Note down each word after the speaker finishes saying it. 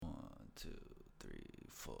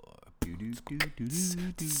Hey,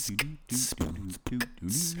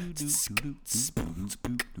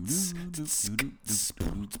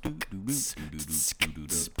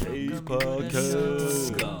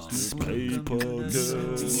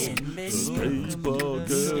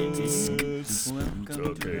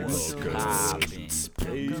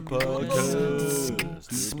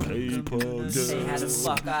 how the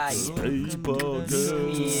fuck are you?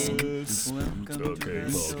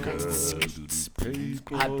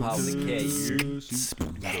 Hot Power the case.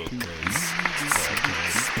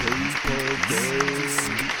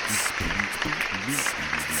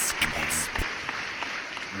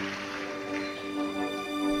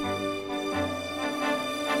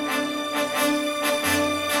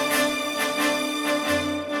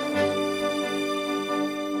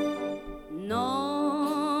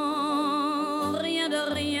 Non, rien de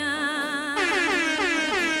rien.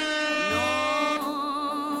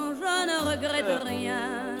 Non, je ne regrette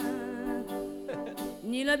rien.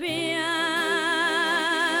 Ni le bien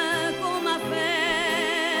qu'on m'a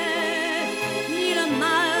fait, ni le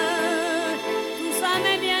mal, tout ça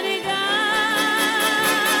m'est bien égal.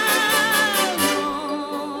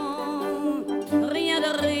 Non, rien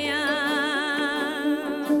de rien.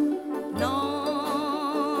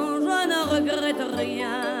 Non, je ne regrette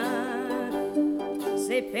rien.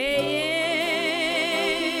 C'est payé,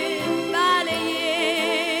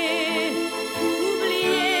 balayé,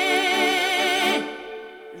 oublié.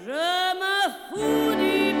 Je me fous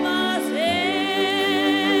du passé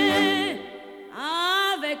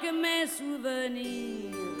avec mes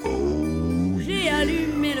souvenirs. J'ai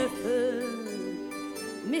allumé le feu,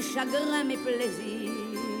 mes chagrins, mes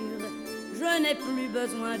plaisirs. Je n'ai plus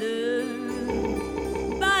besoin de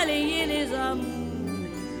balayer les amours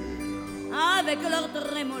avec leur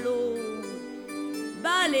trémolo,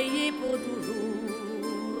 balayer pour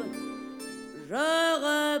toujours. Je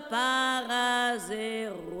repars à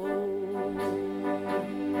zéro.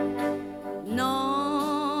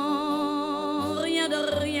 Non, rien de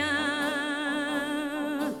rien.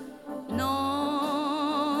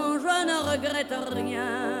 Non, je ne regrette rien.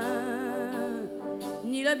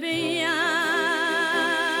 Ni le bien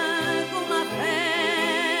qu'on m'a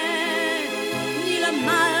fait, ni le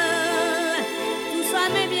mal. Ça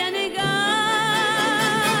m'est bien égal.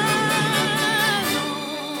 Non,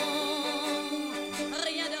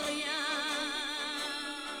 rien de rien.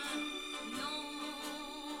 Non,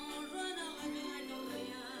 je ne regrette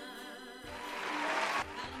rien.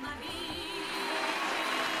 Car ma vie.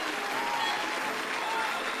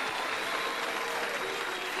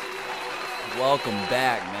 Welcome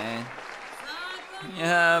back, man.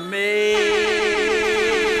 Yeah, me.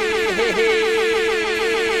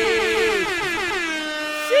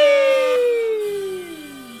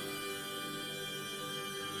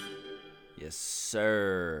 Yes,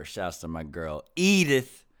 sir. Shouts to my girl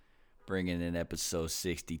Edith, bringing in episode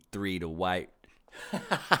 63, The White.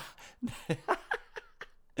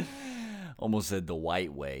 Almost said the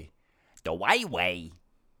white way. The white way.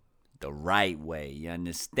 The right way. You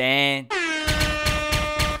understand?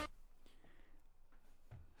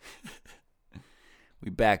 We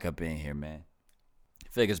back up in here, man. I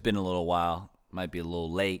feel like it's been a little while. Might be a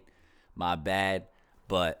little late. My bad.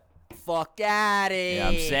 But Fuck out it. you know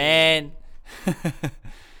what I'm saying?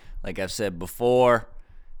 Like I've said before,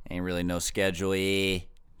 ain't really no schedule here.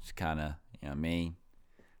 Just kind of, you know what I mean?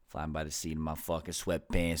 Flying by the seat of my fucking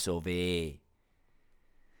sweatpants over here.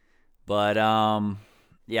 But,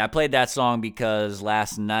 yeah, I played that song because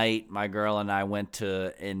last night my girl and I went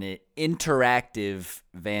to an interactive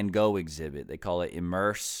Van Gogh exhibit. They call it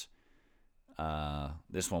Immerse.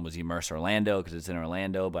 This one was Immerse Orlando because it's in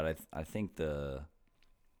Orlando, but I think the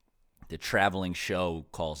traveling show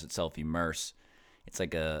calls itself Immerse. It's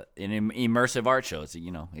like an immersive art show. It's,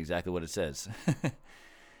 you know, exactly what it says.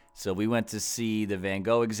 So we went to see the Van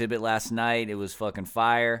Gogh exhibit last night. It was fucking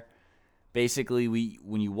fire. Basically,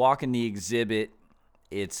 when you walk in the exhibit,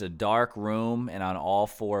 it's a dark room, and on all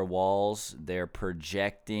four walls, they're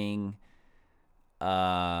projecting.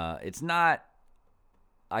 It's not.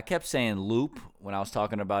 I kept saying loop when I was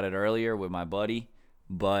talking about it earlier with my buddy,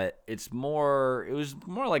 but it was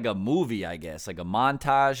more like a movie, I guess, like a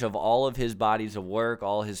montage of all of his bodies of work,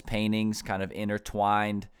 all his paintings kind of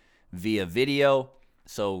intertwined via video.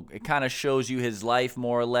 So it kind of shows you his life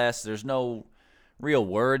more or less. There's no real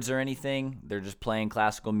words or anything. They're just playing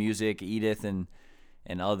classical music. Edith and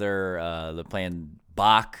they're playing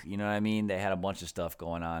Bach, you know what I mean? They had a bunch of stuff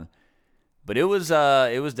going on. But it was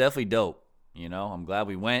definitely dope. You know, I'm glad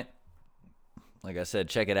we went. Like I said,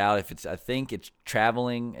 check it out. I think it's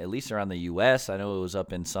traveling at least around the U.S. I know it was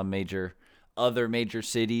up in some other major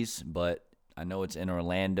cities, but I know it's in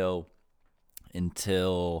Orlando.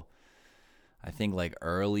 until I think like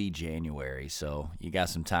early January. So you got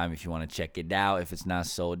some time if you want to check it out. If it's not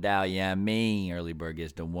sold out, yeah, me. Early bird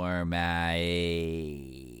gets the worm.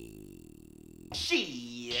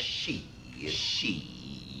 She.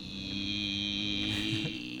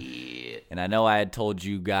 And I know I had told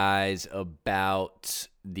you guys about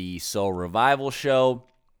the Soul Revival show.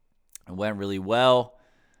 It went really well.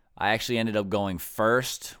 I actually ended up going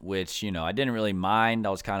first, which, you know, I didn't really mind.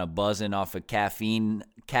 I was kind of buzzing off of caffeine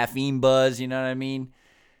buzz, you know what I mean?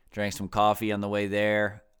 Drank some coffee on the way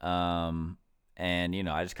there. And, you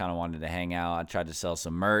know, I just kind of wanted to hang out. I tried to sell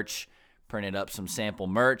some merch, printed up some sample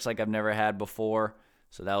merch like I've never had before.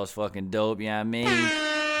 So that was fucking dope, you know what I mean?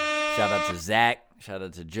 Shout out to Zach. Shout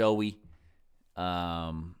out to Joey.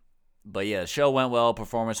 But yeah, the show went well.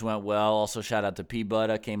 Performance went well. Also, shout out to P.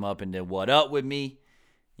 Butta. Came up and did What Up with me.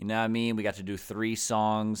 You know what I mean? We got to do 3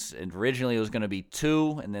 songs. And originally, it was going to be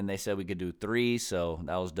 2, and then they said we could do 3, so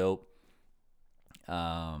that was dope.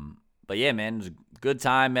 But yeah, man, it was a good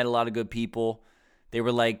time. Met a lot of good people. They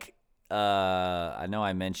were like, I know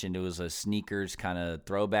I mentioned it was a sneakers kind of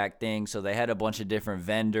throwback thing. So they had a bunch of different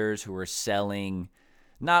vendors who were selling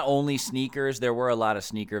not only sneakers. There were a lot of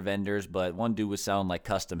sneaker vendors, but one dude was selling like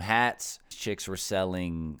custom hats. Chicks were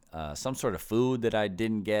selling some sort of food that I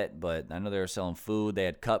didn't get, but I know they were selling food. They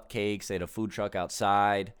had cupcakes. They had a food truck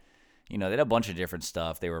outside. You know, they had a bunch of different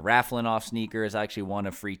stuff. They were raffling off sneakers. I actually won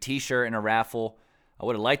a free t-shirt in a raffle. I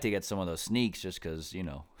would have liked to get some of those sneaks just because, you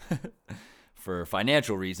know, for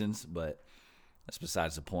financial reasons, but that's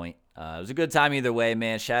besides the point. It was a good time either way,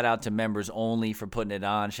 man. Shout out to Members Only for putting it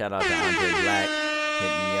on. Shout out to Andre Black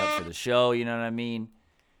hitting me up for the show, you know what I mean?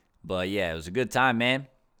 But yeah, it was a good time, man.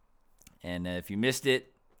 And if you missed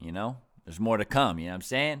it, you know, there's more to come, you know what I'm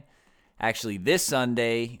saying? Actually, this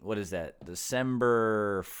Sunday, what is that,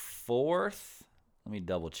 December 4th? Let me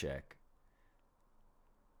double check.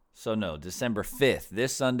 So no, December 5th.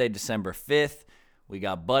 This Sunday, December 5th, we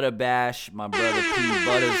got Butta Bash, my brother P.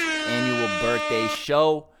 Butta's annual birthday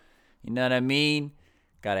show. You know what I mean?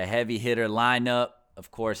 Got a heavy hitter lineup. Of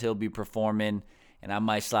course, he'll be performing, and I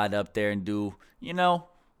might slide up there and do, you know,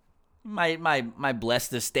 might bless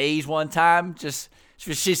the stage one time, just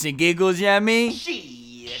for shits and giggles, you know what I mean?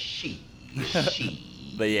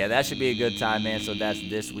 But yeah, that should be a good time, man. So that's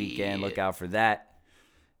this weekend. Look out for that.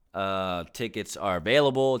 Tickets are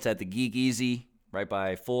available. It's at the Geek Easy, right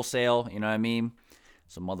by Full Sail, you know what I mean?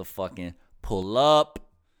 So motherfucking pull up.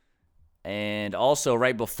 And also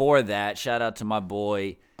right before that, shout out to my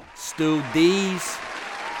boy Stu Dees.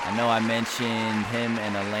 I know I mentioned him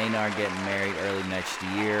and Elena are getting married early next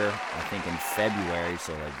year. I think in February,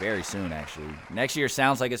 so like very soon actually. Next year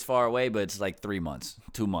sounds like it's far away, but it's like 3 months,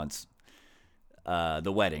 2 months.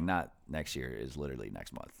 The wedding, not next year, is literally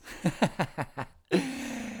next month.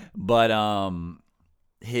 But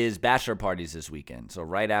his bachelor party's this weekend. So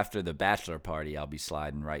right after the bachelor party, I'll be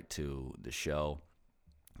sliding right to the show.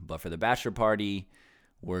 But for the bachelor party,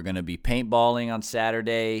 we're going to be paintballing on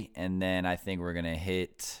Saturday. And then I think we're going to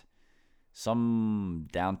hit some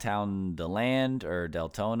downtown DeLand or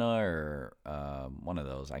Deltona or one of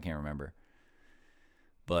those. I can't remember.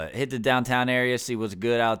 But hit the downtown area, see what's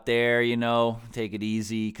good out there, you know. Take it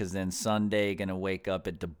easy, because then Sunday, going to wake up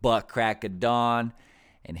at the butt crack of dawn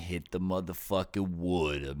and hit the motherfucking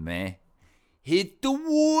water, man. Hit the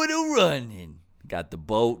water running. Got the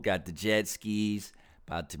boat, got the jet skis.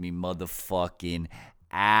 About to be motherfucking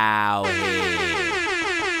out here.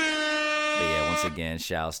 But yeah, once again,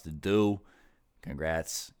 shouts to Do.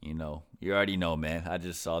 Congrats. You know, you already know, man. I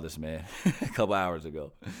just saw this, man, a couple hours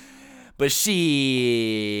ago. But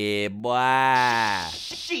shit, boy.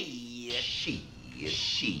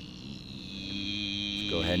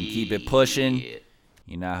 Go ahead and keep it pushing.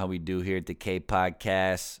 You know how we do here at the K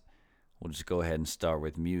Podcast. We'll just go ahead and start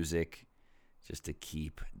with music just to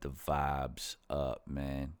keep the vibes up,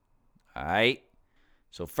 man. All right?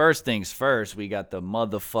 So first things first, we got the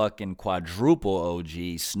motherfucking quadruple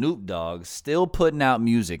OG, Snoop Dogg, still putting out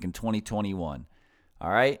music in 2021.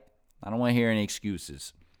 All right? I don't want to hear any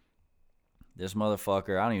excuses. This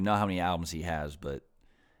motherfucker, I don't even know how many albums he has, but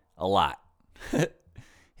a lot.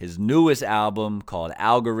 His newest album, called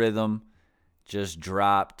Algorithm, just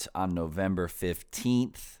dropped on November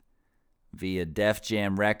 15th via Def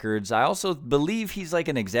Jam Records. I also believe he's like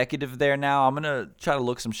an executive there now. I'm going to try to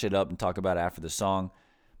look some shit up and talk about it after the song.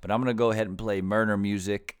 But I'm going to go ahead and play Murder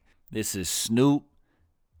Music. This is Snoop,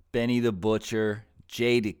 Benny the Butcher,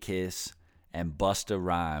 Jadakiss, and Busta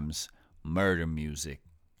Rhymes. Murder Music.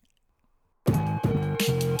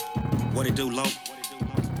 What it do, Lo?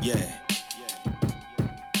 Yeah.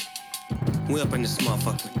 We up in this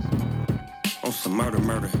motherfucker. On some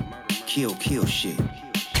murder. kill shit.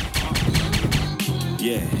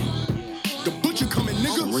 Yeah, The butcher coming,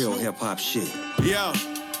 nigga. real hip hop shit. Yeah.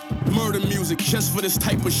 Murder music, just for this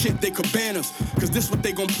type of shit they could ban us. Cause this what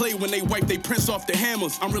they gon' play when they wipe they prints off their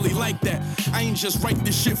hammers. I'm really like that. I ain't just write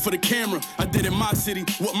this shit for the camera. I did in my city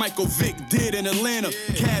what Michael Vick did in Atlanta.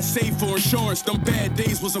 Cash saved for insurance, them bad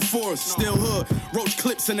days wasn't for us. Still hood, roach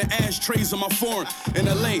clips in the ashtrays of my foreign. In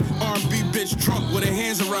LA, R&B bitch drunk with her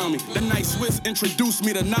hands around me. The night Swiss introduced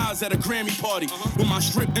me to Nas at a Grammy party. When my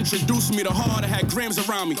strip introduced me to Hard, I had grams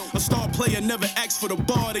around me. A star player never asked for the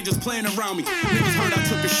bar, they just playing around me. Niggas heard I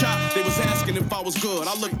took a shot, they was asking if I was good.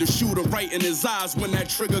 I looked the shooter right in his eyes when that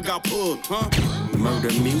trigger got pulled, huh?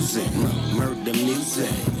 Murder music, murder music,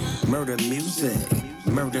 murder music,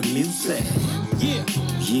 murder music. Yeah.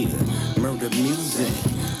 Yeah, murder music,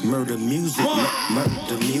 murder music,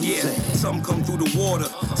 murder music. Yeah, some come through the water,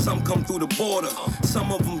 some come through the border.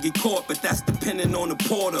 Some of them get caught, but that's depending on the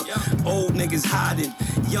porter. Old niggas hiding,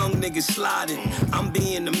 young niggas sliding. I'm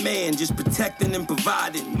being the man, just protecting and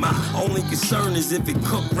providing. My only concern is if it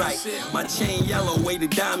cooked right. My chain yellow, way the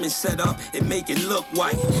diamond set up, it make it look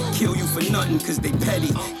white. Kill you for nothing, cause they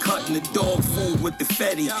petty. Cutting the dog food with the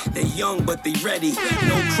fetty. They young, but they ready.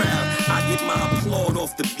 No crowd, I get my applaud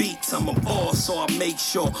off the beats. I'm a boss, so I make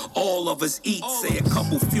sure all of us eat. Say a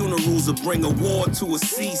couple funerals will bring a war to a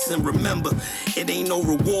cease. And remember, it ain't no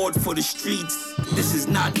reward for the streets. This is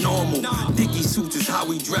not normal. Dicky suits is how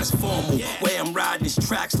we dress formal. Way I'm riding these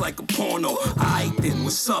tracks like a porno. Aight then,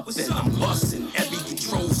 what's up then? I'm busting every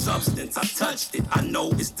controlled substance. I touched it, I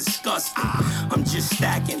know it's disgusting. I'm just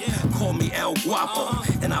stacking, call me El Guapo.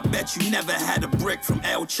 And I bet you never had a brick from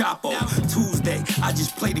El Chapo. Tuesday, I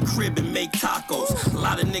just play the crib and make tacos. A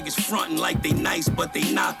lot of niggas frontin' like they nice, but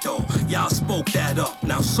they not though. Y'all spoke that up,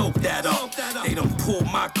 now soak that up. They done pulled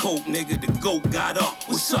my coat, nigga, the goat got up.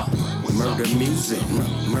 What's up? Murder music,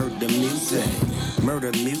 murder music,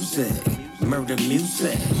 murder music, murder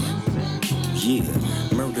music. Yeah,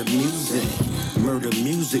 murder music, murder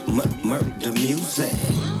music, murder music.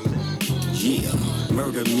 Yeah,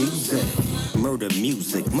 murder music, murder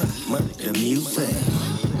music, murder music.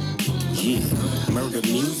 Yeah, murder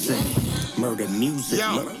music, murder music. Yo,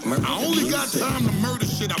 I only got time to murder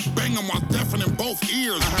shit. I bang them while deafening both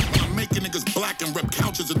ears. When I'm making niggas black and rip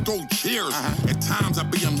couches and throw chairs. At times I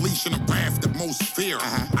be unleashing a wrath that most fear.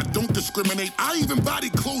 I don't discriminate. I even body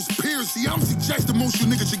close peers. See, I'm suggesting most you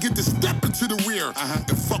niggas should get to step into the rear.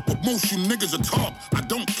 And fuck what most you niggas are talk. I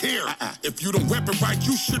don't care. If you don't rep it right,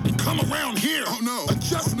 you shouldn't come around here. Oh no.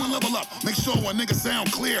 Adjustment level up. Make sure a nigga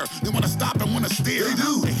sound clear. They wanna stop and wanna steer. They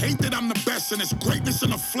do. They hate that I'm the best, and it's greatness in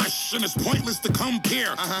the flesh, and it's pointless to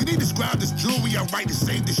compare. You need to describe this jewelry I write to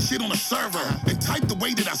save this shit on a server. And type the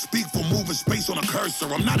way that I speak for moving space on a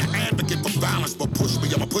cursor. I'm not an advocate for violence, but push me,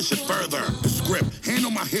 I'ma push it further. The script, hand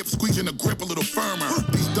on my hip, squeezing the grip a little firmer.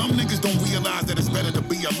 These dumb niggas don't realize that it's better to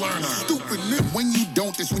be a learner. Stupid nip, when you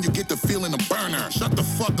don't, that's when you get the feeling of burner. Shut the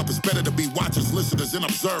fuck up, it's better to be watchers, listeners, and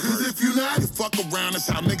observers. Cause if you not, you fuck around, that's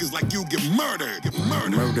how niggas like you get murdered. Get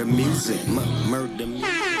murdered. Murder music, murder music.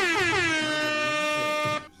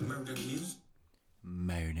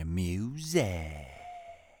 Murder music.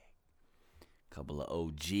 Couple of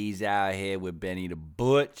OGs out here with Benny the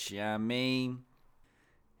Butch, you know what I mean?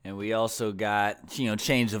 And we also got,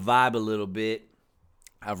 change the vibe a little bit.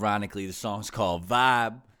 Ironically, the song's called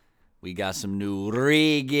Vibe. We got some new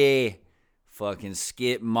reggae. Fucking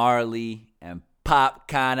Skip Marley and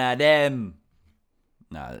Popcaan Adem.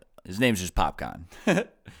 Nah, his name's just Popcaan.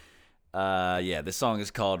 Yeah, this song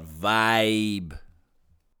is called Vibe.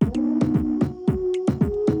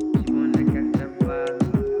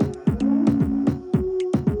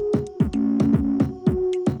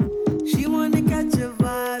 She wanna catch a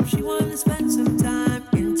vibe, she wanna spend some time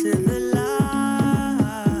into the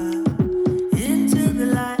light, into the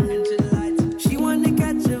light, into the light. She wanna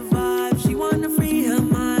catch a vibe, she wanna free her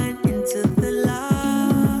mind into the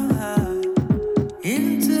light,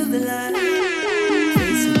 into the light.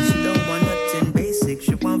 Face it, she don't want nothing basic,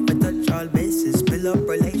 she want to touch all bases, build up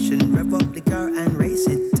relation, rev up the car and race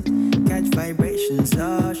it, catch vibrations,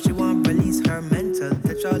 oh, she want release her mental,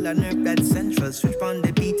 touch all her nerve that's central, switch on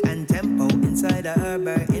the beat and tempo, inside of her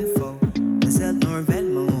bare info, the self nor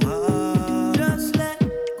Venmo, oh. Just let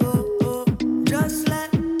go, just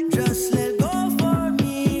let go for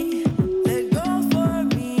me, let go for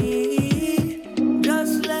me,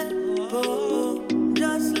 just let go,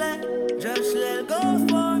 just let go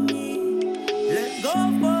for me, let go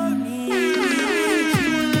for me.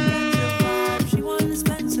 She wanna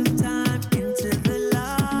spend some time into the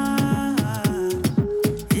light,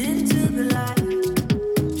 into the light.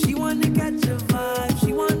 She wanna catch a vibe,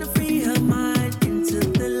 she wanna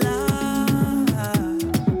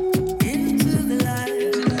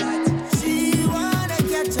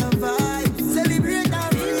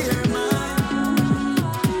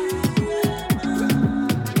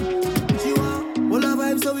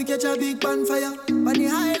catch a big bonfire. On the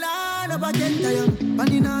highland of a Kentire. On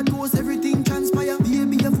the north coast, everything transpire.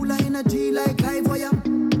 Baby, you're full of energy like live wire.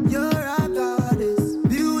 You're a goddess,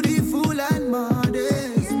 beautiful and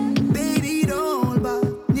modest. Baby, don't hold back.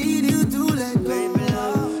 Need you to let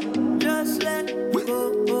go. Just let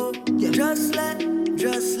go. Yeah, just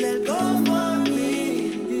let go for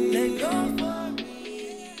me. Let go for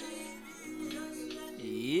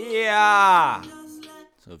me. Yeah.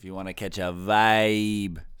 So if you want to catch a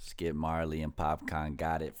vibe, Skip Marley and Popcorn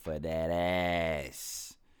got it for that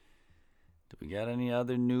ass. Do we got any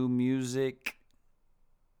other new music?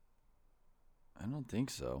 I don't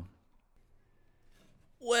think so.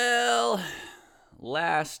 Well,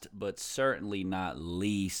 last but certainly not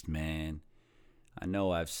least, man. I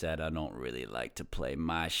know I've said I don't really like to play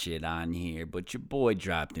my shit on here, but your boy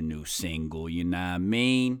dropped a new single, you know what I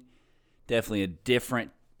mean? Definitely a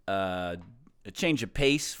different, a change of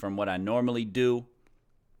pace from what I normally do.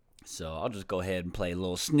 So I'll just go ahead and play a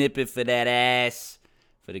little snippet for that ass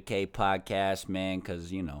for the K podcast, man,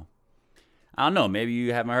 because, you know, I don't know, maybe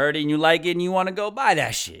you haven't heard it and you like it and you want to go buy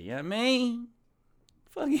that shit, you know what I mean?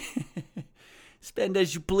 Fucking spend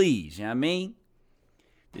as you please, you know what I mean?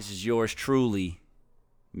 This is yours truly,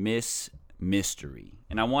 Miss Mystery.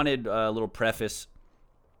 And I wanted a little preface.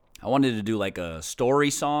 I wanted to do like a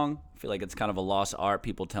story song. I feel like it's kind of a lost art,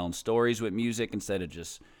 people telling stories with music instead of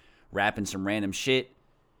just rapping some random shit.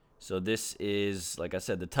 So this is, like I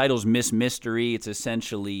said, the title's Miss Mystery. It's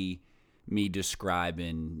essentially me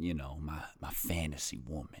describing, you know, my fantasy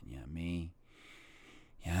woman, you know what I mean?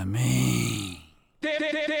 You know what I mean?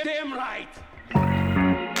 Damn right.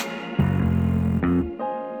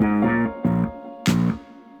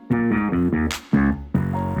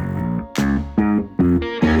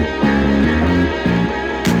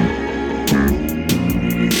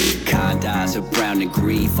 Of brown and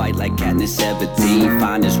green, fight like Katniss 17.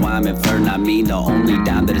 Fine as wine and Fern, I mean the only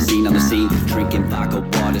dime that I seen on the scene. Drinking vodka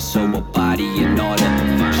water, so her body in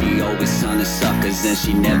order. She always son of suckers and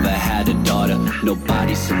she never had a daughter.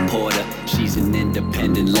 Nobody support her, she's an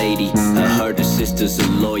independent lady. I heard her sister's a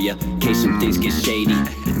lawyer, in case some things get shady.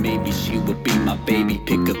 Maybe she would be my baby,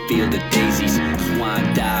 pick a field of daisies. Swan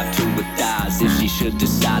dive to her thighs if she should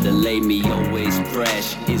decide to lay me. Always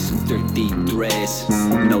fresh, in some thrifty dress.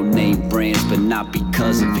 No name brands, but not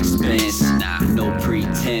because of expense. No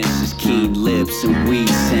pretense, just keen lips and weed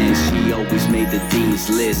sense. She always made the dean's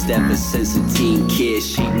list ever since a teen kid.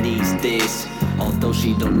 She needs this, although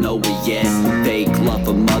she don't know it yet. Fake love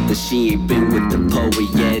her mother, she ain't been with the poet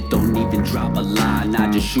yet. Don't even drop a line, I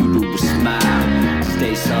just shoot her a smile.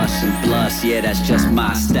 Stays hush and blush, yeah, that's just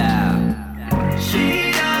my style.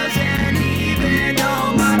 She doesn't even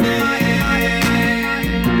know my name.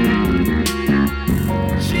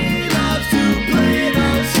 She loves to play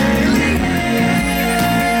those silly games.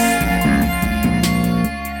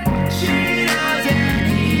 She doesn't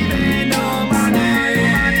even know my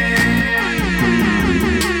name.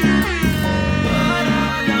 But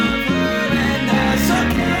I love her and that's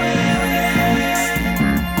okay.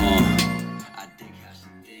 I dig how she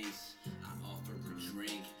thinks. I offer her a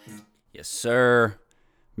drink. Yes, sir.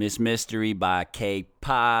 Miss Mystery by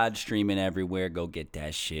K-Pod, streaming everywhere. Go get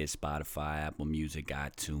that shit. Spotify, Apple Music,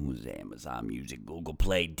 iTunes, Amazon Music, Google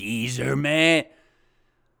Play, Deezer, man.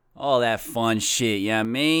 All that fun shit, you know what I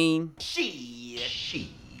mean?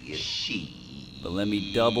 But let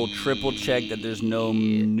me double, triple check that there's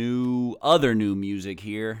no other new music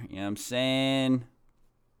here. You know what I'm saying?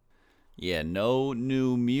 Yeah, no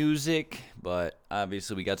new music, but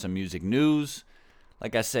obviously we got some music news.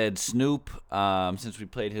 Like I said, Snoop, since we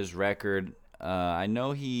played his record, I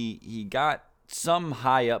know he got some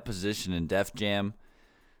high up position in Def Jam.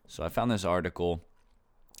 So I found this article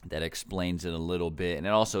that explains it a little bit. And it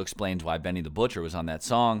also explains why Benny the Butcher was on that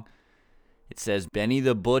song. It says, Benny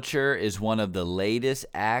the Butcher is one of the latest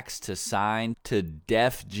acts to sign to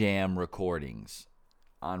Def Jam Recordings.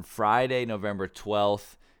 On Friday, November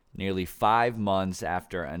 12th, nearly 5 months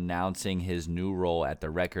after announcing his new role at the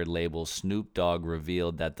record label, Snoop Dogg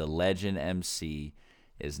revealed that the legend MC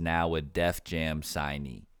is now a Def Jam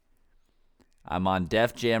signee. I'm on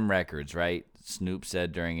Def Jam Records, right? Snoop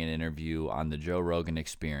said during an interview on the Joe Rogan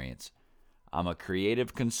Experience. I'm a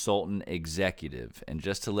creative consultant executive, and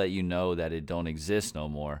just to let you know that it don't exist no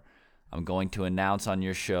more, I'm going to announce on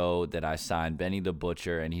your show that I signed Benny the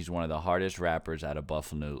Butcher, and he's one of the hardest rappers out of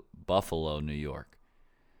Buffalo, New York.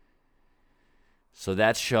 So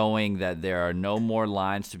that's showing that there are no more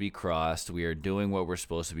lines to be crossed. We are doing what we're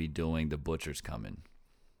supposed to be doing. The Butcher's coming.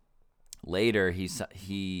 Later,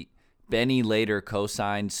 Benny later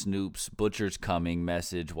co-signed Snoop's Butcher's Coming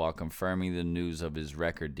message while confirming the news of his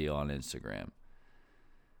record deal on Instagram.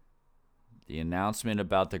 The announcement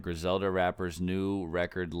about the Griselda rapper's new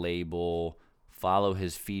record label follow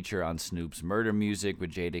his feature on Snoop's Murder Music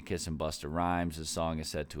with Jadakiss and Busta Rhymes. The song is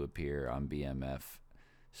set to appear on BMF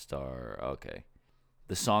Star. Okay.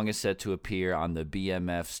 The song is set to appear on the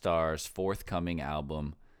BMF Star's forthcoming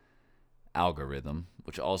album, Algorithm,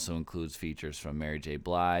 which also includes features from Mary J.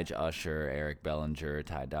 Blige, Usher, Eric Bellinger,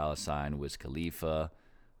 Ty Dolla $ign, Wiz Khalifa,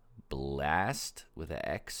 Blast with an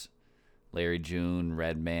X, Larry June,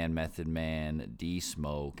 Redman, Method Man,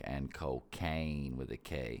 D-Smoke, and Cocaine with a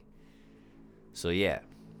K. So yeah,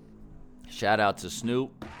 shout out to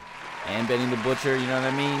Snoop and Benny the Butcher, you know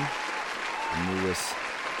what I mean? The newest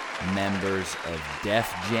members of Def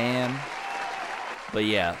Jam. But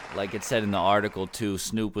yeah, like it said in the article too,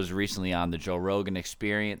 Snoop was recently on the Joe Rogan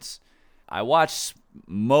Experience. I watched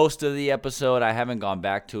most of the episode. I haven't gone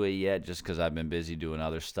back to it yet just because I've been busy doing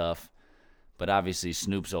other stuff. But obviously,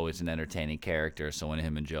 Snoop's always an entertaining character, so when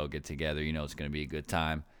him and Joe get together, you know it's going to be a good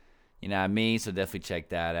time. You know what I mean? So definitely check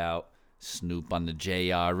that out. Snoop on the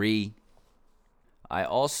JRE. I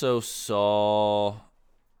also saw,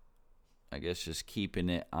 I guess just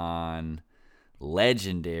keeping it on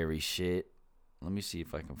legendary shit. Let me see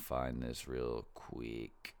if I can find this real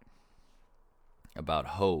quick. About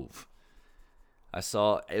Hove. I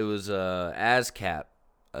saw it was ASCAP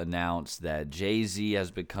announced that Jay-Z has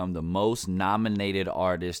become the most nominated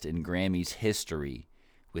artist in Grammy's history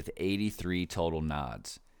with 83 total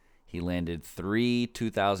nods. He landed 3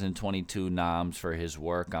 2022 noms for his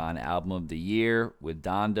work on Album of the Year with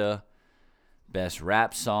Donda, Best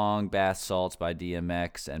Rap Song, Bath Salts by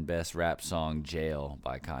DMX, and Best Rap Song, Jail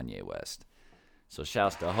by Kanye West. So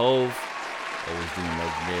shouts to Hove, always doing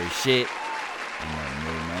legendary shit. Ain't nothing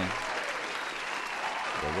new, man.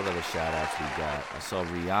 Yeah, what other shout-outs we got? I saw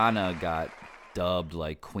Rihanna got dubbed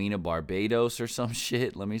like Queen of Barbados or some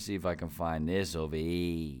shit. Let me see if I can find this over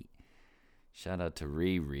here. Shout out to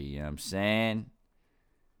Riri, you know what I'm saying?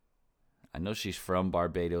 I know she's from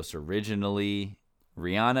Barbados originally.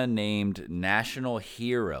 Rihanna named National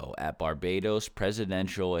Hero at Barbados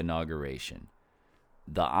presidential inauguration.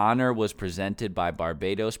 The honor was presented by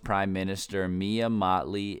Barbados Prime Minister Mia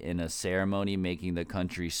Mottley in a ceremony making the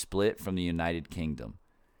country split from the United Kingdom.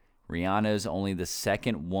 Rihanna is only the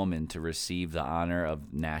second woman to receive the honor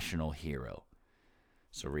of National Hero.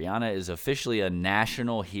 So Rihanna is officially a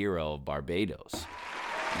national hero of Barbados. You know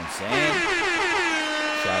what I'm saying?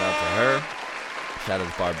 Shout out to her. Shout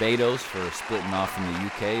out to Barbados for splitting off from the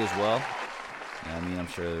UK as well. You know what I mean? I'm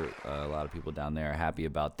sure a lot of people down there are happy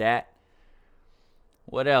about that.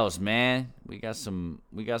 What else, man? We got some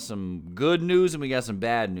good news and we got some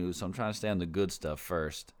bad news, so I'm trying to stay on the good stuff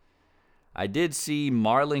first. I did see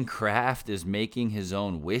Marlon Craft is making his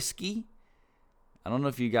own whiskey. I don't know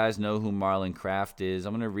if you guys know who Marlon Craft is.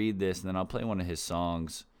 I'm going to read this and then I'll play one of his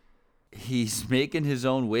songs. He's making his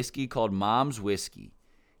own whiskey called Mom's Whiskey.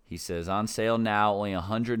 He says, on sale now, only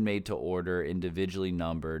 100 made to order, individually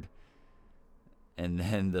numbered. And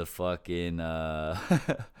then the fucking,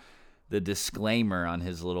 the disclaimer on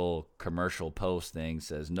his little commercial post thing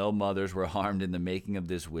says, no mothers were harmed in the making of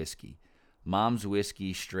this whiskey. Mom's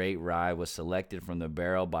Whiskey Straight Rye was selected from the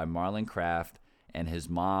barrel by Marlon Craft and his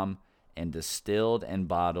mom and distilled and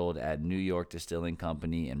bottled at New York Distilling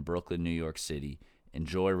Company in Brooklyn, New York City.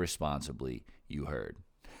 Enjoy responsibly, you heard.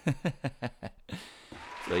 So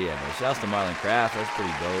yeah, man, shouts to Marlon Craft. That's pretty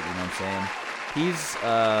dope, you know what I'm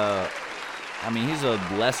saying? He's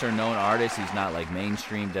a lesser known artist. He's not like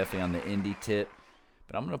mainstream, definitely on the indie tip.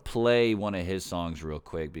 But I'm going to play one of his songs real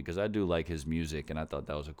quick because I do like his music and I thought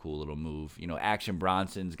that was a cool little move. You know, Action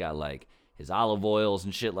Bronson's got like his olive oils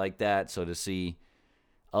and shit like that. So to see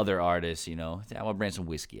other artists, you know, I'm going to bring some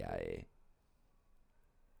whiskey out here.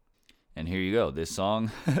 And here you go. This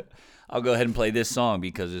song, I'll go ahead and play this song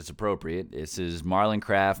because it's appropriate. This is Marlon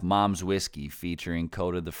Craft, Mom's Whiskey, featuring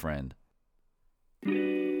Coda the Friend.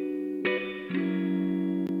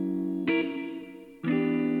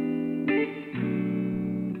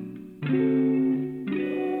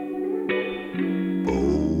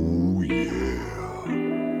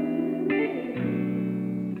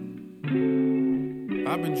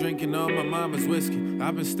 I've been drinking all my mama's whiskey.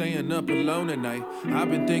 I've been staying up alone at night.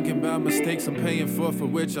 I've been thinking about mistakes I'm paying for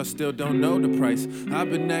which I still don't know the price. I've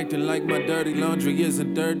been acting like my dirty laundry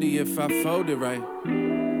isn't dirty if I fold it right.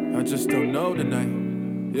 I just don't know tonight.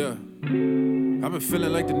 Yeah. I've been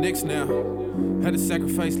feeling like the Knicks now. Had to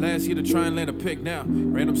sacrifice last year to try and land a pick now.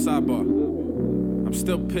 Random sidebar. I'm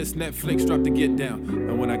still pissed Netflix dropped the Get Down.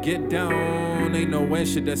 And when I get down, ain't no way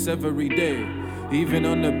shit that's every day. Even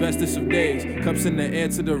on the bestest of days, cups in the air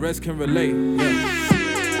to the rest can relate. Yeah.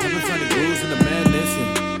 I've been finding grooves in the madness.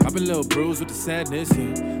 Yeah. I've I've been a little bruised with the sadness,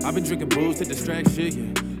 yeah. I've been drinking booze to distract shit,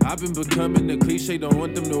 yeah. I've been becoming the cliche, don't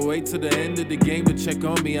want them to wait till the end of the game to check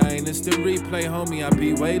on me. I ain't instant replay, homie, I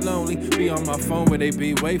be way lonely. Be on my phone where they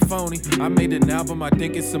be way phony. I made an album, I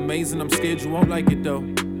think it's amazing, I'm scared you won't like it though.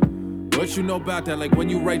 What you know about that, like when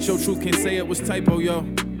you write your truth, can't say it was typo, yo.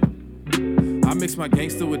 I mix my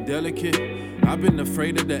gangster with delicate, I've been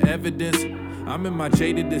afraid of the evidence. I'm in my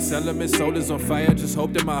jaded element, soul is on fire, just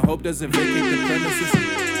hope that my hope doesn't vacate the premises.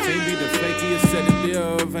 Fame be the flakiest set it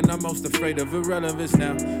of, and I'm most afraid of irrelevance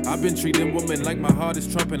now. I've been treating women like my heart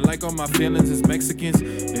is trumping, like all my feelings is Mexicans.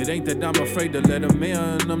 It ain't that I'm afraid to let them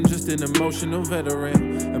in, I'm just an emotional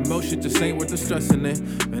veteran. Emotion just ain't worth the stressing in,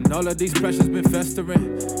 and all of these pressures been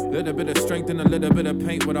festering. Little bit of strength and a little bit of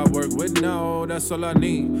paint, what I work with now, that's all I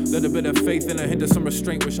need. Little bit of faith and a hint of some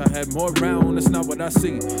restraint, wish I had more round, that's not what I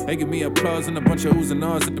see. They give me applause and a bunch of oohs and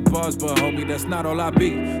ahs at the bars, but homie, that's not all I be.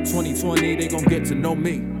 2020, they gon' get to know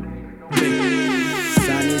me.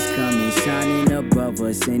 Sun is coming, shining above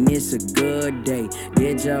us, and it's a good day.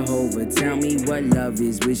 Dear Jehovah, tell me what love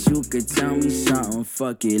is. Wish you could tell me something.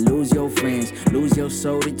 Fuck it, lose your friends, lose your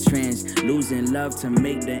soul to trance. Losing love to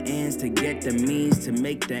make the ends, to get the means, to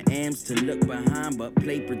make the amps, to look behind but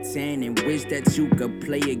play pretend and wish that you could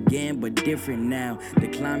play again, but different now. The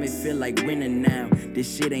climate feel like winter now.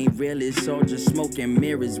 This shit ain't real, it's all just smoke and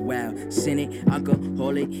mirrors. Wow, cynic,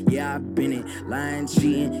 alcoholic, yeah, I been it. Lying,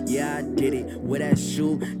 cheating, yeah, I did it. Wear that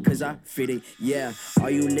shoe, cause I fit it, yeah. Are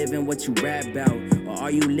you living what you rap about? Or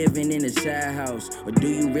are you living in a sad house? Or do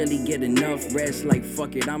you really get enough rest? Like,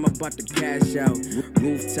 fuck it, I'm about to cash out.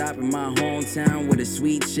 Rooftop in my hometown with a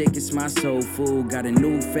sweet chick, it's my soul food. Got a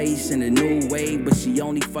new face and a new way, but she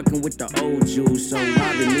only fucking with the old Jews. So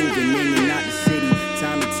I've been moving in and out the city.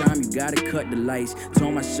 Time to time, you gotta cut the lights.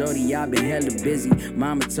 Told my shorty I've been hella busy.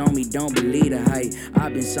 Mama told me don't believe the hype.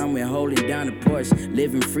 I've been somewhere holding down the porch,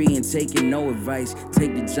 living free and taking no advice.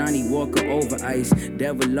 Take the Johnny Walker over ice.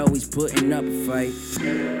 Devil always putting up a fight.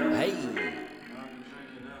 Hey.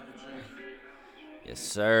 Yes,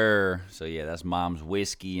 sir. So, yeah, that's Mom's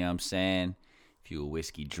whiskey, you know what I'm saying? If you a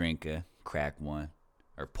whiskey drinker, crack one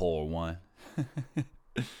or pour one.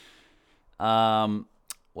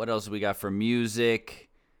 What else we got for music?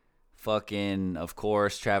 Fucking, of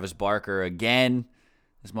course, Travis Barker again.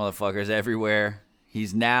 This motherfucker's everywhere.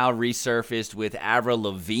 He's now resurfaced with Avril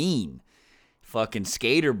Lavigne. Fucking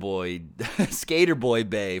Skater Boy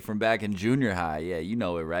Bay from back in junior high. Yeah, you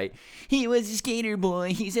know it, right? He was a skater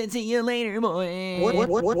boy. He said, see you later, boy.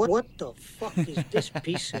 What the fuck is this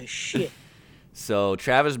piece of shit? So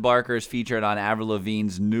Travis Barker is featured on Avril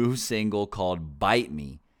Lavigne's new single called Bite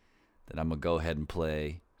Me that I'm going to go ahead and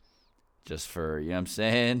play just for, you know what I'm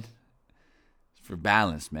saying? For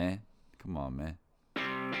balance, man. Come on, man.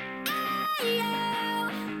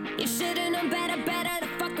 You should've known better to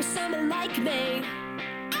fuck with someone like me.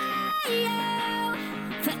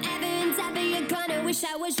 Forever and ever you're gonna wish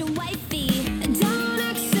I was your wifey. Don't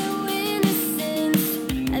act so innocent.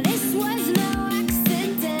 This was no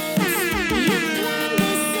accident. You planned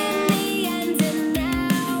this in the end and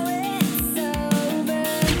now it's over.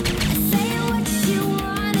 Say what you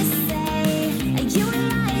wanna say. You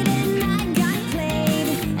lied and I got played.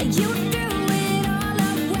 You threw it all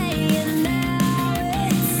away and now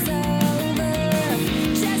it's over.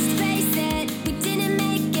 Just face it, we didn't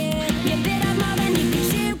make it. You bit off more than you could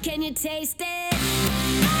chew. Can you taste it?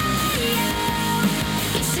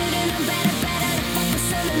 You should've known better to fuck with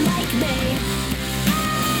someone like me.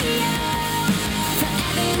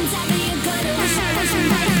 Forever and ever you're gonna wish I was your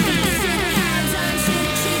wifey. Should've had time,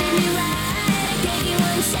 should've treated me right. Gave you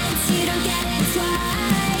one chance, you don't get it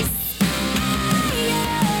twice.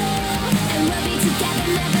 And we'll be together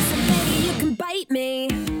never, so baby you can bite me.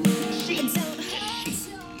 It don't hurt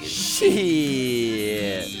so.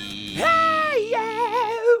 Shit. Hey, yo.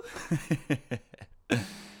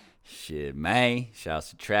 Shit, man. Shouts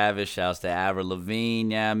to Travis. Shouts to Avril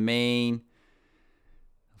Lavigne. Yeah, I mean.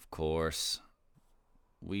 Of course.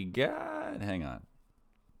 We got. Hang on.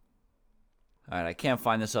 All right, I can't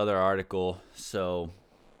find this other article. So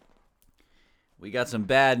we got some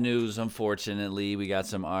bad news, unfortunately. We got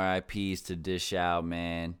some RIPs to dish out,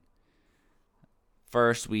 man.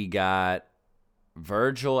 First, we got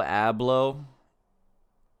Virgil Abloh.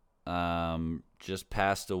 Just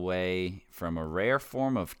passed away from a rare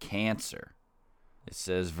form of cancer. It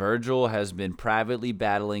says Virgil has been privately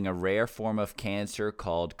battling a rare form of cancer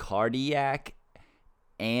called cardiac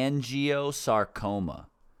angiosarcoma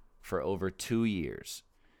for over 2 years.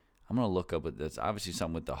 I'm going to look up what that's obviously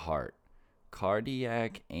something with the heart.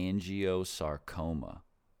 Cardiac angiosarcoma.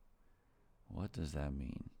 What does that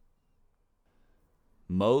mean?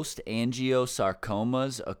 Most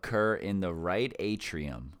angiosarcomas occur in the right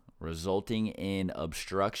atrium, resulting in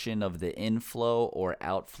obstruction of the inflow or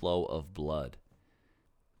outflow of blood.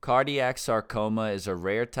 Cardiac sarcoma is a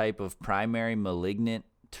rare type of primary malignant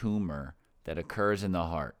tumor that occurs in the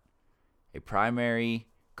heart. A primary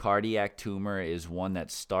cardiac tumor is one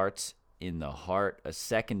that starts in the heart. A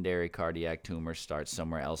secondary cardiac tumor starts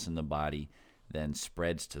somewhere else in the body, then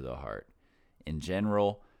spreads to the heart. In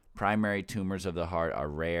general, primary tumors of the heart are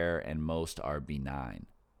rare and most are benign.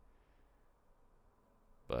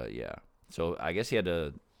 But yeah, so I guess he had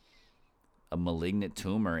a malignant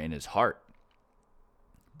tumor in his heart.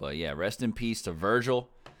 But yeah, rest in peace to Virgil.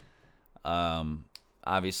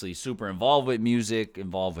 Obviously super involved with music,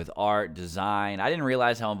 involved with art, design. I didn't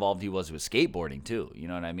realize how involved he was with skateboarding too. You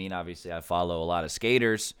know what I mean? Obviously, I follow a lot of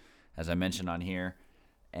skaters, as I mentioned on here.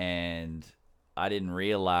 And I didn't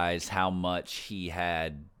realize how much he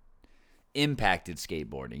had impacted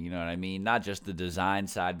skateboarding. You know what I mean? Not just the design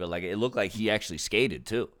side, but like it looked like he actually skated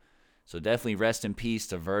too. So definitely rest in peace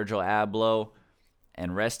to Virgil Abloh.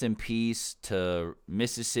 And rest in peace to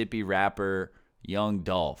Mississippi rapper Young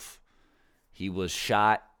Dolph. He was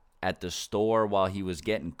shot at the store while he was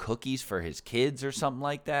getting cookies for his kids or something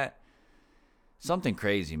like that. Something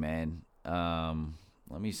crazy, man.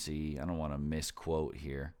 Let me see. I don't want to misquote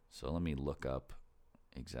here. So let me look up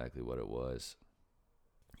exactly what it was.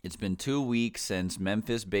 It's been 2 weeks since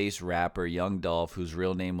Memphis-based rapper Young Dolph, whose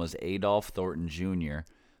real name was Adolph Thornton Jr.,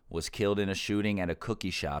 was killed in a shooting at a cookie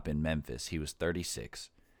shop in Memphis. He was 36.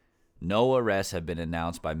 No arrests have been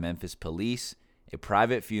announced by Memphis police. A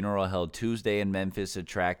private funeral held Tuesday in Memphis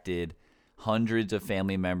attracted hundreds of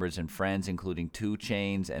family members and friends, including 2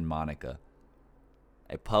 Chainz and Monica.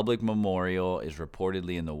 A public memorial is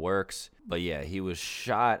reportedly in the works. But yeah, he was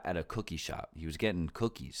shot at a cookie shop. He was getting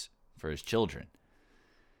cookies for his children.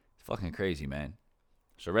 It's fucking crazy, man.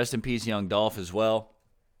 So rest in peace, Young Dolph, as well.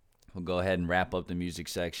 We'll go ahead and wrap up the music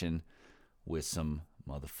section with some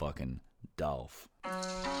motherfucking Dolph.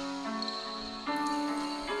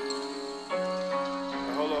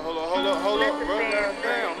 Hold up.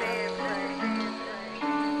 Damn.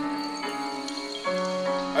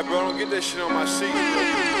 Hey, bro, don't get that shit on my seat, bro.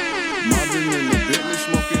 Mobbing in the Bentley,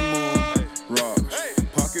 smoking more rocks.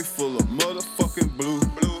 Pocket full of motherfucking blue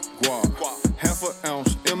guap. Half an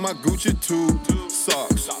ounce in my Gucci tube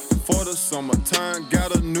socks. For the summertime,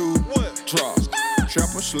 got a new drop.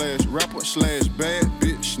 Trapper slash rapper slash bad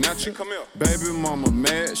bitch snatcher. Come here. Baby mama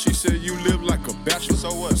mad, she said you live like a bachelor.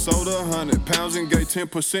 So what? Sold 100 pounds and gave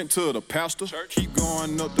 10% to the pastor. Church. Keep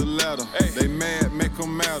going up the ladder. Hey. They mad, make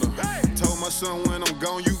them matter. Hey. Told my son when I'm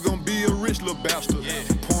gone, you gon' be a rich little bastard. Yeah.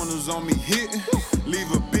 Pointers on me hitting, leave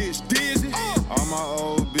a bitch dizzy. All my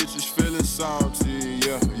old bitches feeling salty,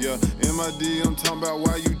 yeah. In my D, I'm talking about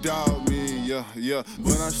why you dog me, yeah.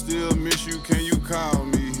 But I still miss you, can you call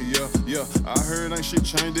me, yeah. I heard ain't shit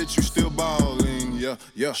changed that you still ballin',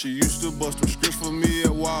 yeah. She used to bust them scripts for me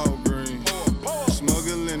at Walgreens.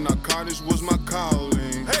 Smuggling narcotics was my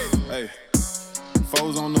calling. Hey.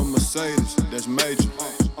 Foes on the Mercedes, that's major.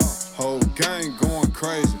 Whole gang going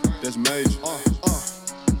crazy, that's major.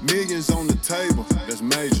 Millions on the table, that's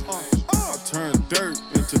major. I turn dirt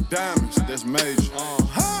into diamonds, that's major.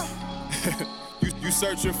 You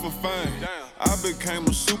searching for fame. I became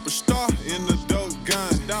a superstar in the dope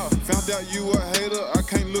game. Found out you a hater, I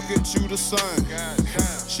can't look at you the same.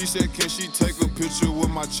 She said, can she take a picture with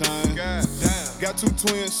my chain? Got 2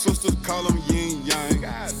 twin sisters, call them yin yang.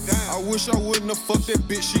 I wish I wouldn't have fucked that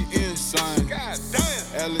bitch, she insane.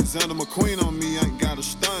 Alexander McQueen on me, ain't got a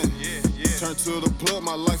stain. Turn to the plug,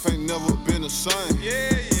 my life ain't never been the same.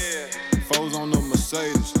 Foes on the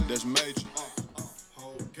Mercedes, that's major.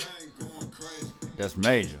 Whole gang going crazy. That's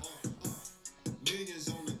major. Millions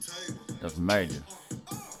on the table. That's major.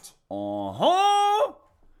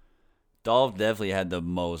 Dolph definitely had the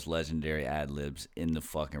most legendary ad-libs in the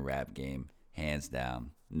fucking rap game. Hands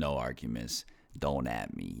down. No arguments. Don't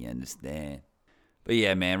at me. You understand? But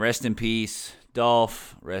yeah, man. Rest in peace,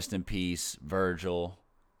 Dolph. Rest in peace, Virgil.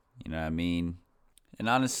 You know what I mean? And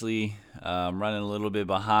honestly, I'm running a little bit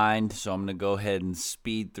behind, so I'm going to go ahead and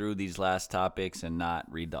speed through these last topics and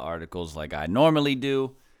not read the articles like I normally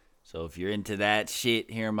do. So if you're into that shit,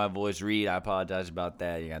 hearing my voice read, I apologize about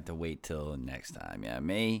that. You have to wait till next time, yeah,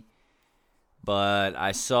 me. But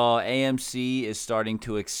I saw AMC is starting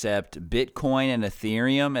to accept Bitcoin and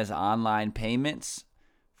Ethereum as online payments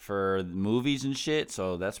for movies and shit.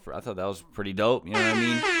 So I thought that was pretty dope. You know what I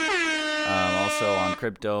mean? Also on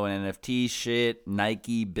crypto and NFT shit,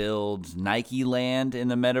 Nike builds Nike Land in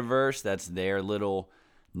the metaverse. That's their little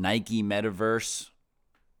Nike metaverse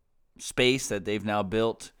space that they've now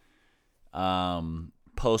built.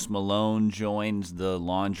 Post Malone joins the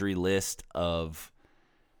laundry list of,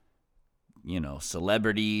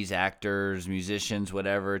 celebrities, actors, musicians,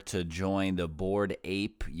 whatever, to join the Bored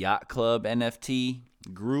Ape Yacht Club NFT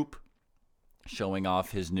group, showing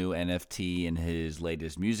off his new NFT in his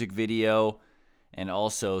latest music video. And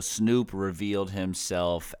also, Snoop revealed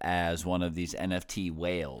himself as one of these NFT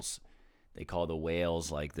whales. They call the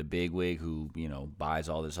whales like the bigwig who, buys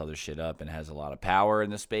all this other shit up and has a lot of power in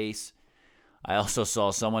the space. I also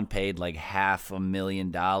saw someone paid like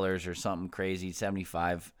 $500,000 or something crazy,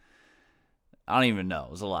 75. I don't even know.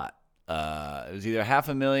 It was a lot. It was either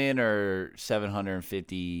 $500,000 or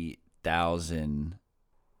 750,000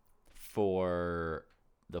 for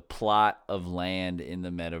the plot of land in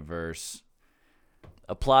the metaverse.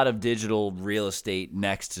 A plot of digital real estate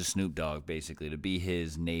next to Snoop Dogg, basically, to be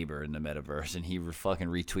his neighbor in the metaverse. And he fucking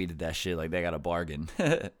retweeted that shit like they got a bargain.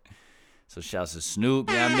 So shouts to Snoop,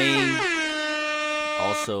 you know what I mean?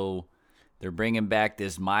 Also, they're bringing back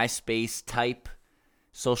this MySpace type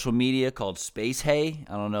social media called Space Hey.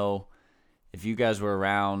 I don't know if you guys were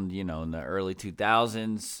around, in the early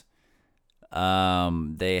 2000s.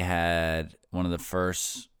 They had one of the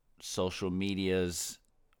first social medias.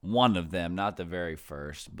 One of them, not the very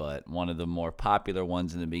first, but one of the more popular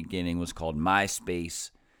ones in the beginning was called MySpace.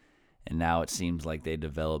 And now it seems like they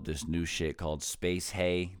developed this new shit called Space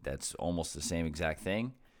Hey that's almost the same exact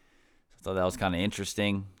thing. So I thought that was kind of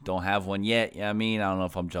interesting. Don't have one yet. I don't know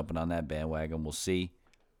if I'm jumping on that bandwagon. We'll see.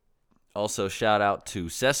 Also, shout out to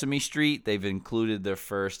Sesame Street. They've included their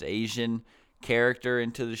first Asian character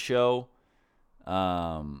into the show.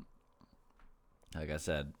 Like I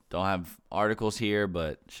said, don't have articles here,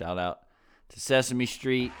 but shout out to Sesame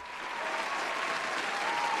Street.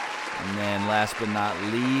 And then last but not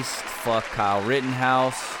least, fuck Kyle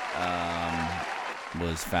Rittenhouse.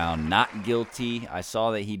 Was found not guilty. I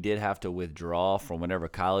saw that he did have to withdraw from whatever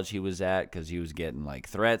college he was at because he was getting like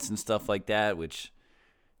threats and stuff like that, which,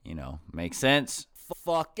 makes sense.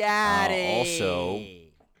 Fuck out Also,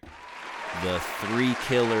 the 3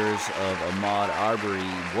 killers of Ahmaud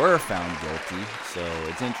Arbery were found guilty. So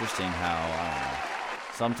it's interesting how, I don't know,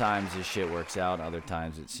 sometimes this shit works out. Other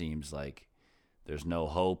times it seems like there's no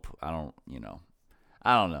hope. I don't know.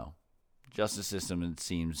 Justice system, it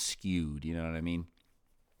seems skewed, you know what I mean?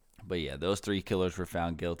 But yeah, those 3 killers were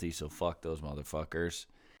found guilty, so fuck those motherfuckers.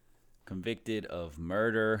 Convicted of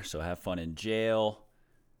murder, so have fun in jail.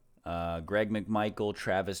 Greg McMichael,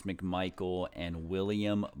 Travis McMichael, and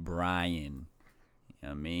William Bryan. You know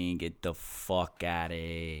what I mean? Get the fuck out of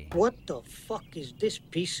here. What the fuck is this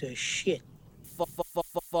piece of shit?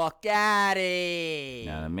 Fuck out of here. You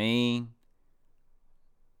know what I mean?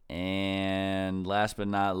 And last but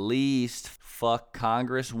not least, fuck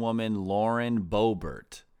Congresswoman Lauren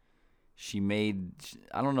Boebert. She made,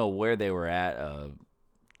 I don't know where they were at,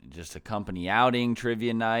 just a company outing,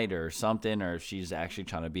 trivia night or something, or if she's actually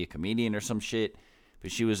trying to be a comedian or some shit.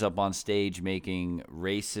 But she was up on stage making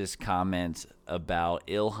racist comments about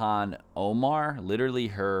Ilhan Omar, literally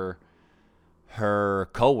her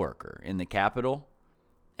coworker in the Capitol.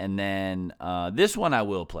 And then this one I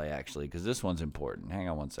will play, actually, because this one's important. Hang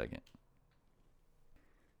on one second.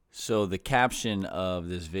 So the caption of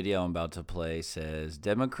this video I'm about to play says,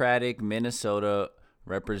 Democratic Minnesota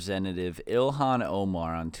Representative Ilhan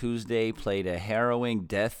Omar on Tuesday played a harrowing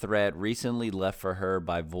death threat recently left for her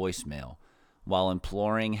by voicemail, while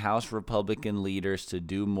imploring House Republican leaders to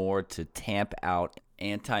do more to tamp out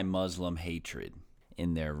anti-Muslim hatred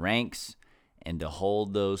in their ranks and to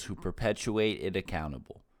hold those who perpetuate it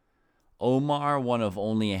accountable. Omar, one of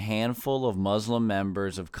only a handful of Muslim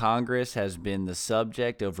members of Congress, has been the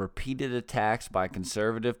subject of repeated attacks by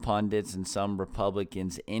conservative pundits and some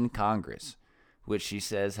Republicans in Congress, which she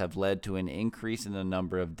says have led to an increase in the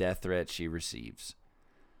number of death threats she receives.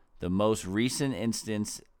 The most recent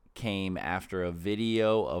instance came after a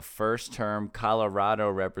video of first-term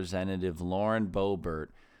Colorado Representative Lauren Boebert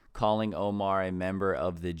calling Omar a member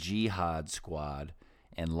of the Jihad Squad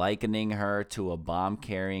and likening her to a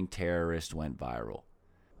bomb-carrying terrorist went viral.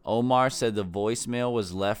 Omar said the voicemail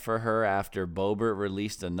was left for her after Boebert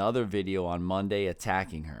released another video on Monday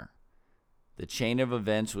attacking her. The chain of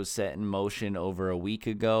events was set in motion over a week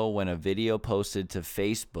ago when a video posted to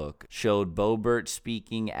Facebook showed Boebert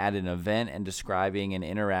speaking at an event and describing an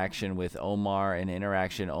interaction with Omar, an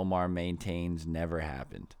interaction Omar maintains never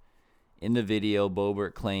happened. In the video,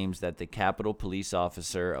 Boebert claims that the Capitol police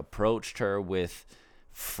officer approached her with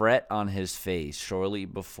fret on his face shortly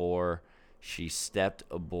before she stepped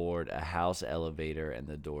aboard a house elevator and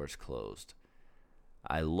the doors closed.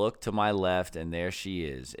 I looked to my left, and there she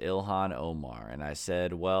is, Ilhan Omar, and I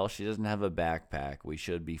said, well, she doesn't have a backpack. We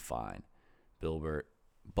should be fine, Boebert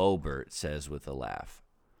Boebert says with a laugh.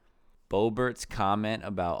 Boebert's comment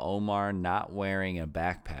about Omar not wearing a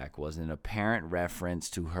backpack was an apparent reference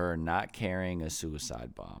to her not carrying a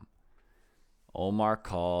suicide bomb. Omar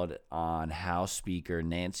called on House Speaker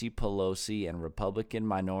Nancy Pelosi and Republican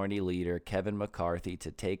Minority Leader Kevin McCarthy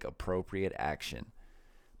to take appropriate action.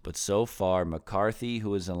 But so far, McCarthy,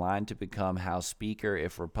 who is aligned to become House Speaker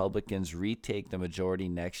if Republicans retake the majority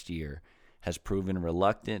next year, has proven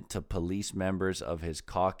reluctant to police members of his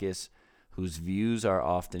caucus whose views are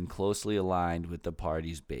often closely aligned with the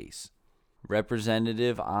party's base.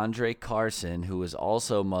 Representative Andre Carson, who is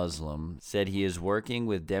also Muslim, said he is working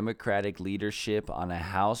with Democratic leadership on a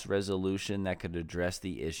House resolution that could address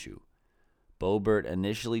the issue. Boebert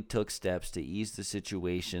initially took steps to ease the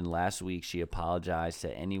situation. Last week, she apologized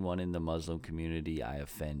to anyone in the Muslim community I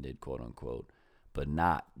offended, quote unquote, but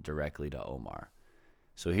not directly to Omar.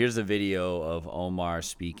 So here's the video of Omar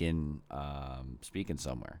speaking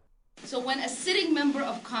somewhere. So when a sitting member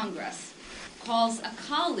of Congress calls a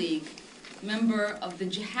colleague member of the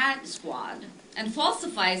jihad squad and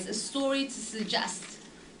falsifies a story to suggest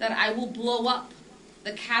that I will blow up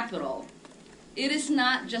the Capitol, it is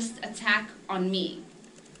not just an attack on me,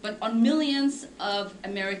 but on millions of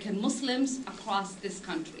American Muslims across this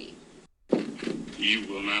country. You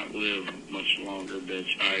will not live much longer,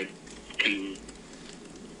 bitch. I can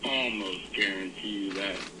almost guarantee you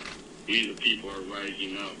that. We the people are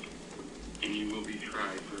rising up, and you will be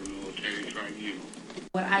tried for a military tribunal.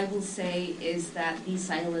 What I will say is that the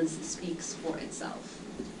silence speaks for itself.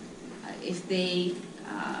 If they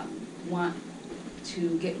want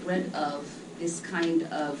to get rid of this kind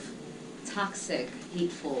of toxic,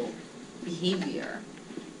 hateful behavior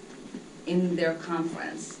in their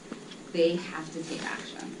conference, they have to take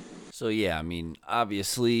action. So yeah, I mean,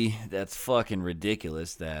 obviously that's fucking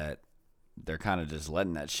ridiculous that they're kind of just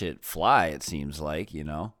letting that shit fly, it seems like, you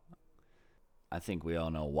know? I think we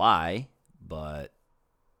all know why, but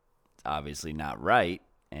it's obviously not right,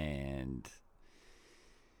 and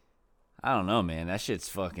I don't know, man. That shit's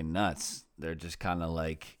fucking nuts. They're just kind of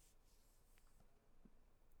like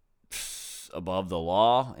above the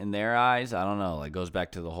law in their eyes. I don't know. Like, goes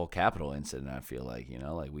back to the whole Capitol incident, I feel like, you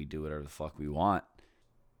know? Like, we do whatever the fuck we want.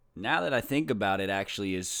 Now that I think about it,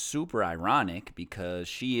 actually is super ironic because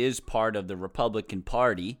she is part of the Republican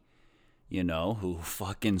Party, you know, who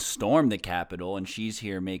fucking stormed the Capitol, and she's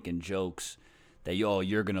here making jokes that,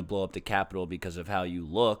 you're going to blow up the Capitol because of how you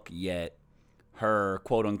look, yet her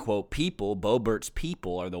quote-unquote people, Boebert's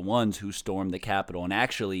people, are the ones who stormed the Capitol. And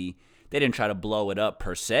actually, they didn't try to blow it up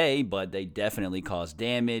per se, but they definitely caused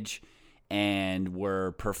damage and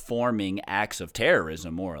were performing acts of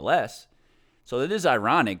terrorism, more or less. So it is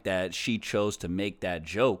ironic that she chose to make that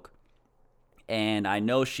joke. And I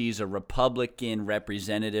know she's a Republican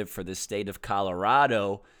representative for the state of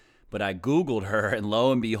Colorado, but I Googled her, and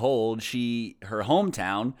lo and behold, her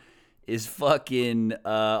hometown is fucking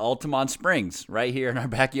Altamont Springs, right here in our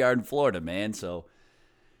backyard in Florida, man. So,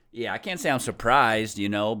 yeah, I can't say I'm surprised, you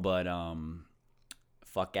know, but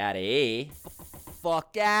fuck outta here.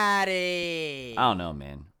 Fuck outta here. I don't know,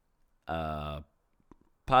 man.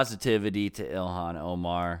 Positivity to Ilhan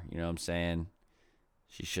Omar, you know what I'm saying?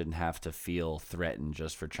 She shouldn't have to feel threatened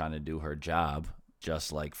just for trying to do her job,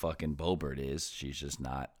 just like fucking Boebert is. She's just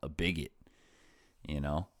not a bigot, you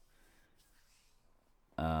know?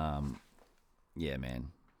 Yeah, man.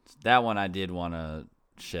 That one I did want to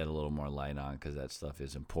shed a little more light on because that stuff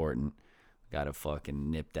is important. Gotta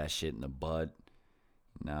fucking nip that shit in the bud.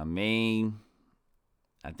 Know what I mean?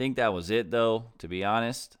 I think that was it, though, to be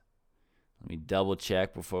honest. Let me double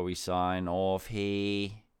check before we sign off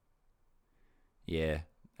here. Yeah,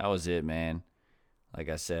 that was it, man. Like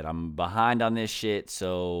I said, I'm behind on this shit,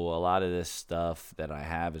 so a lot of this stuff that I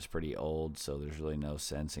have is pretty old, so there's really no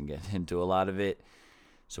sense in getting into a lot of it.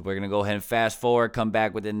 So we're going to go ahead and fast forward, come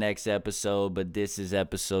back with the next episode, but this is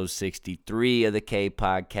episode 63 of the K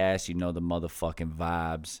Podcast. You know the motherfucking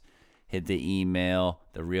vibes. Hit the email,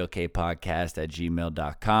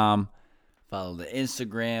 therealkpodcast@gmail.com. Follow the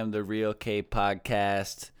Instagram, The Real K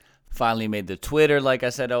Podcast. Finally made the Twitter like I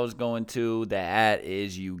said I was going to. The @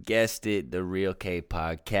 is, you guessed it, The Real K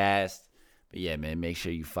Podcast. But yeah, man, make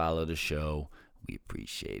sure you follow the show. We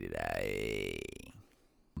appreciate it. Aye.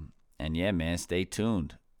 And yeah, man, stay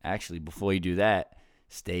tuned. Actually, before you do that,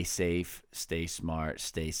 stay safe, stay smart,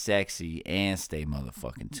 stay sexy, and stay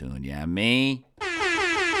motherfucking tuned. You know what I mean?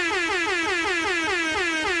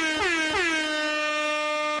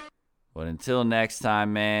 But until next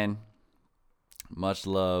time, man, much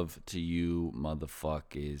love to you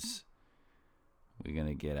motherfuckers. We're going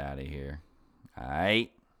to get out of here. All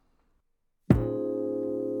right?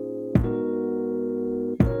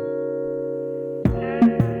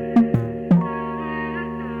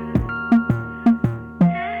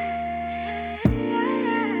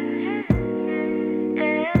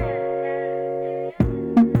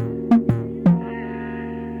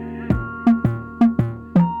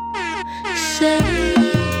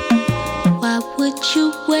 would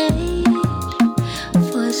you wait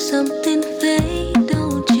for something fake?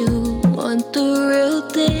 Don't you want the real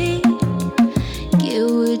thing? Get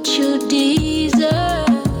what you deserve.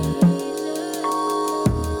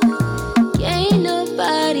 Can't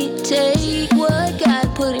nobody take what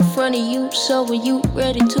God put in front of you. So when you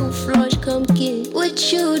ready to flourish, come get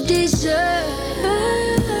what you deserve.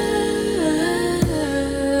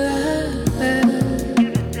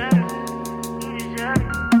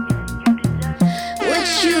 What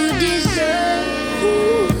you deserve.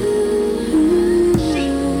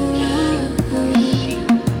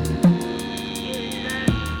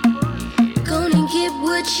 Gonna get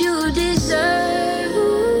what you deserve.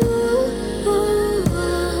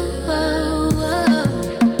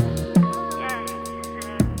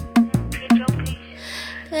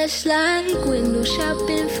 That's like window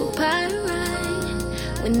shopping for pyrite.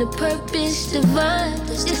 When the purpose divine,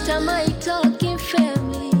 this time I ain't talking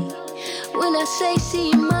family. When I say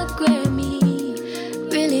see my Grammy,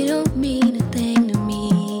 really don't mean a thing to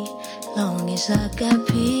me. Long as I got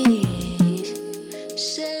peace.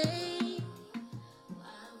 Say,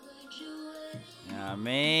 You know what I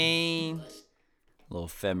mean? Little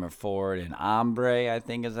Femmer Ford and Ombre, I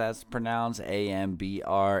think is that's pronounced.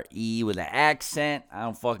 A-M-B-R-E with an accent. I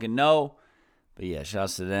don't fucking know. But yeah,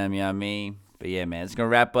 shouts to them, you know what I mean? But yeah, man, it's going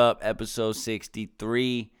to wrap up episode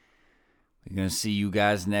 63. We're going to see you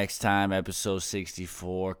guys next time. Episode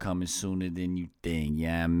 64 coming sooner than you think, you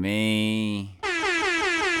know what I mean?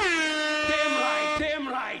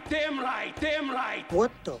 Damn right.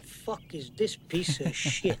 What the fuck is this piece of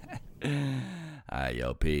shit? Alright,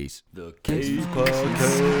 yo, peace. The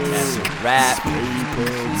K-Podcast. That's a wrap.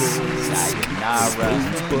 Sayonara.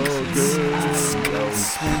 Adios.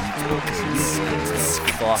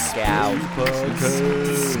 Fuck out.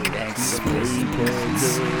 Thanks for listening.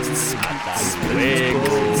 Hasta luego.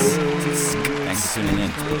 Thanks for tuning in.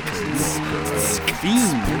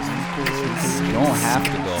 You don't have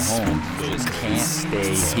to go home. You just can't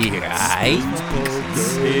stay here, alright?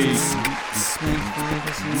 Peace.